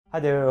Hi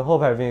there,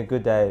 hope you're having a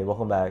good day.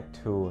 Welcome back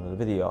to another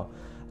video.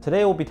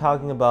 Today we'll be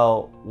talking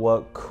about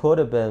what could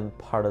have been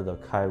part of the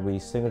Kyrie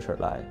signature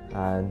line.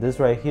 And this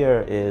right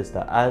here is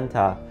the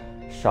Anta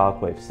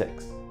Shock Wave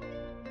 6.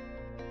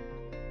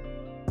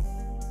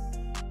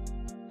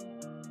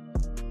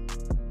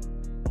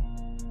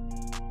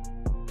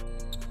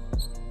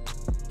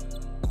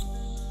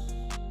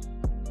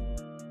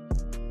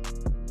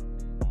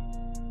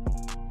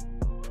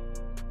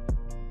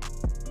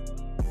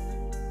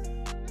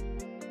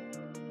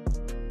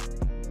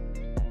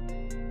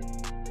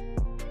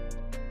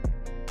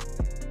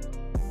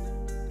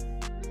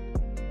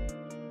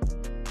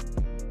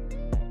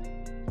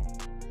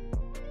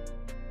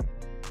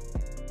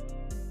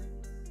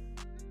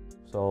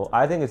 So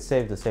I think it's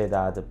safe to say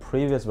that the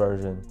previous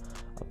version,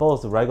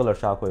 both the regular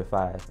Shock Wave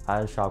 5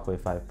 and Shock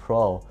Wave 5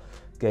 Pro,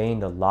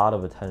 gained a lot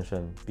of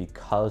attention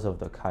because of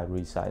the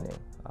Kyrie signing.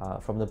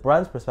 From the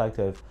brand's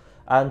perspective,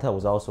 Anta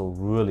was also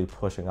really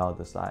pushing out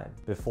this line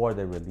before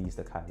they released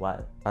the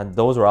Kyrie. And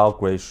those are all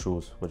great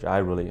shoes, which I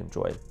really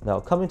enjoyed. Now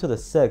coming to the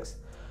 6,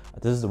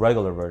 this is the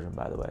regular version,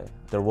 by the way.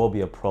 There will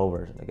be a Pro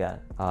version again.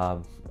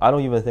 I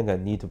don't even think I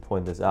need to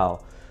point this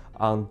out.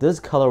 On this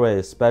colorway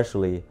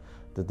especially,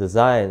 the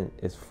design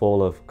is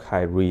full of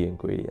Kyrie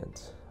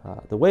ingredients.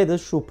 The way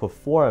this shoe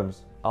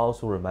performs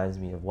also reminds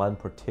me of one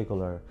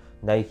particular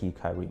Nike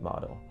Kyrie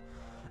model.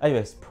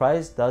 Anyways,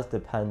 price does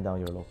depend on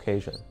your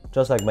location,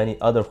 just like many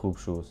other hoop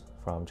shoes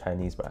from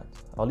Chinese brands.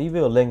 I'll leave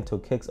you a link to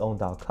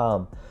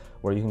kicksown.com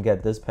where you can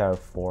get this pair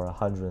for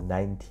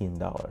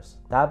 $119.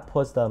 That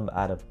puts them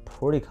at a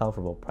pretty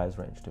comfortable price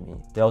range to me.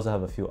 They also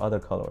have a few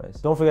other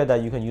colorways. Don't forget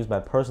that you can use my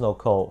personal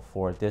code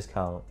for a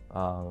discount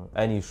on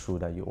any shoe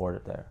that you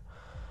order there.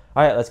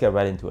 All right, let's get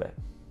right into it.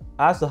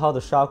 As to how the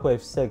Shock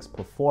Wave 6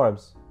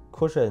 performs,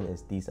 cushion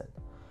is decent.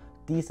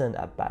 Decent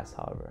at best,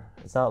 however.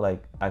 It's not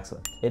like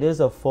excellent. It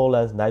is a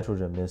full-length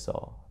nitrogen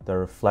midsole,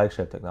 their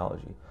flagship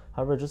technology.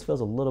 However, it just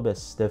feels a little bit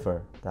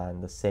stiffer than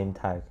the same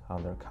tech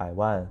on their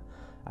Kyrie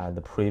and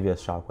the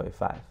previous Shock Wave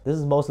 5. This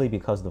is mostly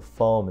because the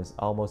foam is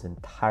almost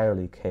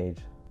entirely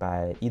caged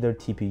by either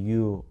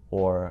TPU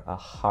or a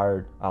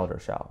hard outer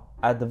shell.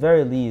 At the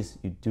very least,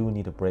 you do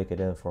need to break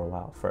it in for a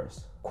while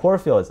first. Core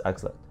feel is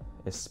excellent,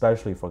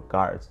 especially for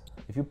guards.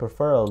 If you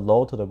prefer a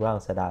low to the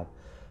ground setup,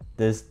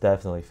 this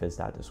definitely fits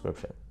that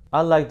description.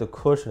 Unlike the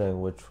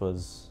cushioning, which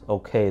was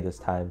okay this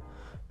time,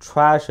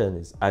 traction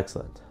is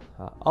excellent.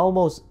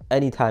 Almost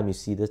anytime you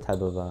see this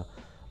type of a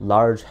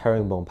large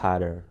herringbone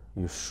pattern,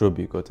 you should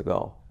be good to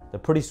go. They're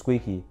pretty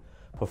squeaky.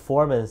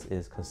 Performance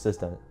is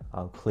consistent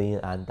on clean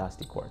and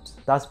dusty courts.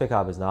 Dust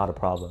pickup is not a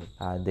problem,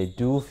 and they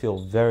do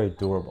feel very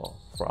durable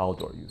for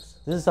outdoor use.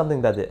 This is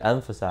something that they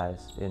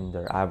emphasize in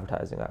their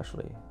advertising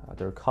actually.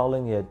 They're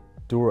calling it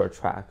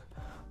DuraTrack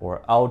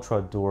or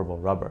ultra durable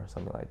rubber,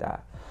 something like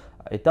that.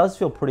 It does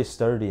feel pretty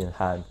sturdy in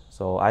hand,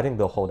 so I think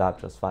they'll hold up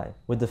just fine.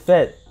 With the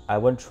fit, I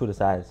went true to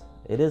size.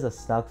 It is a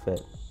snug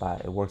fit,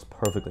 but it works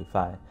perfectly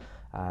fine.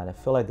 And I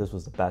feel like this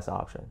was the best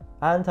option.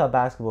 Anta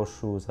basketball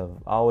shoes have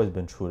always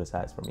been true to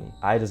size for me.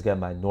 I just get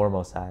my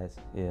normal size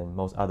in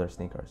most other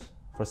sneakers.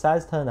 For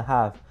size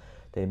 10.5,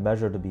 they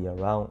measure to be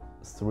around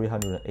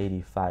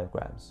 385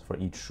 grams for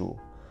each shoe.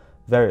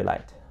 Very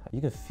light. You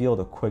can feel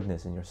the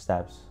quickness in your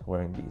steps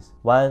wearing these.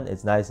 One,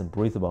 it's nice and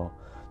breathable.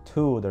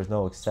 Two, there's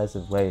no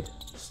excessive weight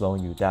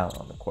slowing you down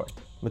on the court.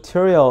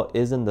 Material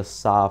isn't the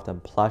soft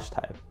and plush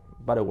type,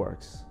 but it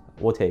works.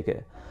 We'll take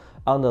it.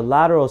 On the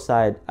lateral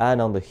side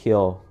and on the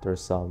heel,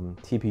 there's some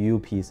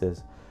TPU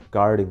pieces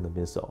guarding the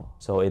midsole,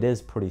 so it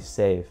is pretty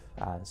safe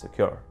and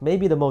secure.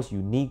 Maybe the most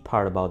unique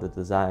part about the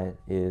design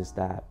is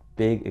that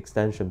big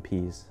extension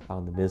piece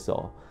on the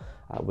midsole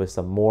with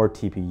some more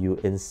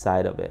TPU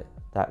inside of it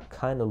that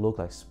kind of look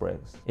like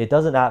springs. It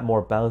doesn't add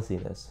more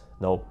bounciness,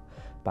 nope,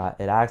 but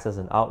it acts as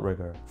an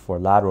outrigger for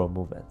lateral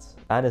movements,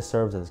 and it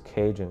serves as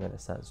caging in a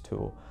sense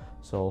too.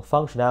 So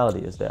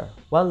functionality is there.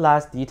 One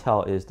last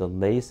detail is the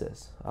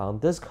laces. On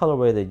this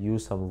colorway, they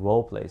use some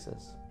rope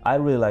laces. I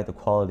really like the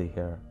quality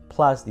here,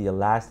 plus the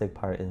elastic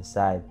part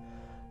inside.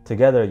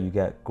 Together, you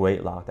get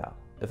great lockdown.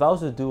 If I was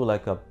to do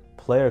like a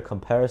player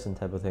comparison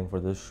type of thing for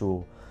this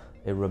shoe,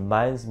 it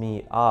reminds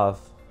me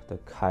of the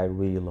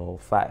Kyrie Low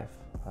 5.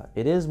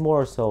 It is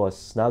more so a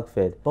snug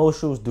fit. Both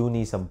shoes do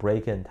need some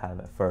break-in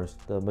time at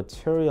first. The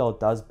material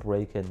does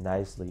break in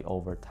nicely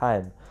over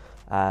time.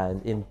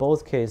 And in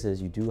both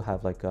cases, you do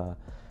have like a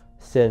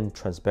thin,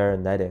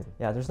 transparent netting.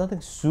 Yeah, there's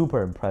nothing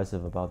super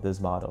impressive about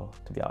this model,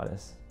 to be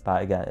honest.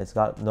 But again, it's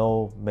got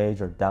no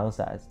major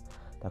downsides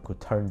that could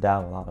turn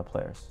down a lot of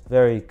players.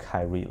 Very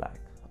Kyrie-like.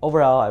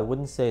 Overall, I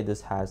wouldn't say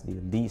this has the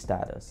elite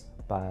status,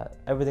 but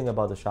everything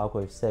about the Shock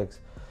Wave 6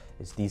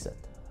 is decent.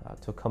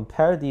 To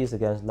compare these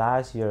against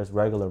last year's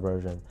regular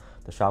version,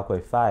 the Shock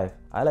Wave 5,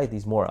 I like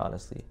these more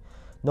honestly.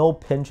 No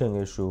pinching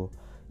issue,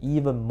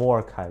 even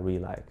more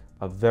Kyrie-like.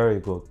 A very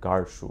good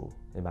guard shoe,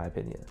 in my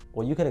opinion.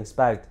 What you can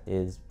expect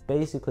is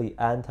basically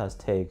Anta's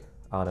take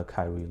on a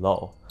Kyrie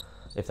Low,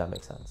 if that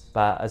makes sense.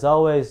 But as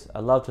always,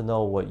 I'd love to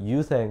know what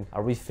you think.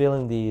 Are we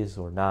feeling these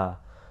or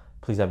not?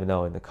 Please let me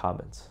know in the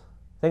comments.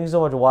 Thank you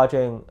so much for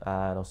watching,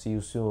 and I'll see you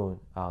soon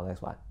on the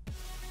next one.